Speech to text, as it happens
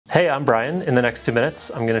Hey, I'm Brian. In the next 2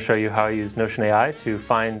 minutes, I'm going to show you how I use Notion AI to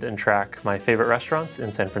find and track my favorite restaurants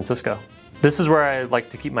in San Francisco. This is where I like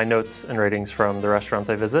to keep my notes and ratings from the restaurants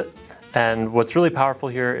I visit. And what's really powerful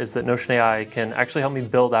here is that Notion AI can actually help me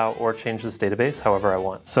build out or change this database however I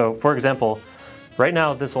want. So for example, right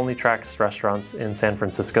now this only tracks restaurants in San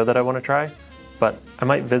Francisco that I want to try, but I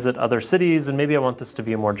might visit other cities and maybe I want this to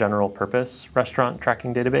be a more general purpose restaurant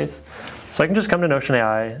tracking database. So I can just come to Notion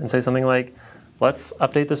AI and say something like, let's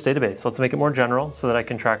update this database. Let's make it more general so that I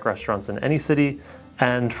can track restaurants in any city,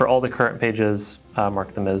 and for all the current pages,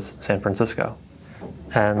 mark them as San Francisco.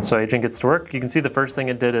 And so Agent gets to work. You can see the first thing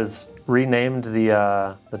it did is renamed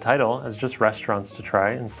the title as just Restaurants to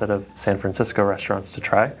Try instead of San Francisco Restaurants to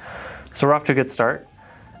Try. So we're off to a good start.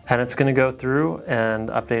 And it's going to go through and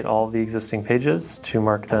update all of the existing pages to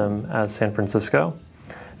mark them as San Francisco.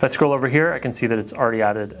 If I scroll over here, I can see that it's already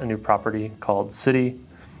added a new property called City.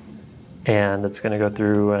 And it's going to go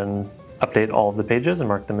through and update all of the pages and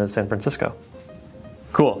mark them as San Francisco.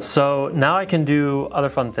 Cool, so now I can do other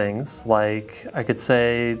fun things, like I could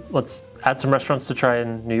say, let's add some restaurants to try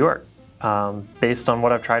in New York based on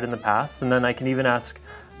what I've tried in the past, and then I can even ask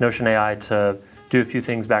Notion AI to do a few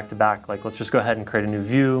things back to back, like let's just go ahead and create a new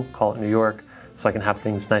view, call it New York, so I can have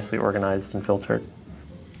things nicely organized and filtered.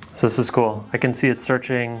 So this is cool. I can see it's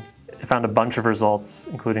searching. It found a bunch of results,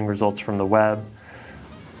 including results from the web.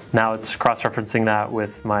 Now it's cross-referencing that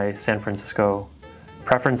with my San Francisco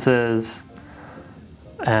preferences,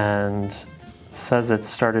 and says it's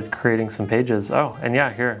started creating some pages. Oh, and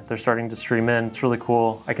yeah, here, they're starting to stream in. It's really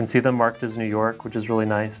cool. I can see them marked as New York, which is really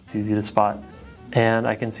nice. It's easy to spot. And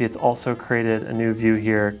I can see it's also created a new view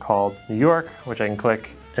here called New York, which I can click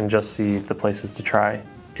and just see the places to try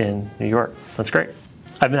in New York. That's great.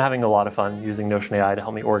 I've been having a lot of fun using Notion AI to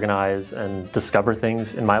help me organize and discover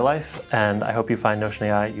things in my life, and I hope you find Notion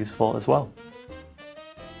AI useful as well.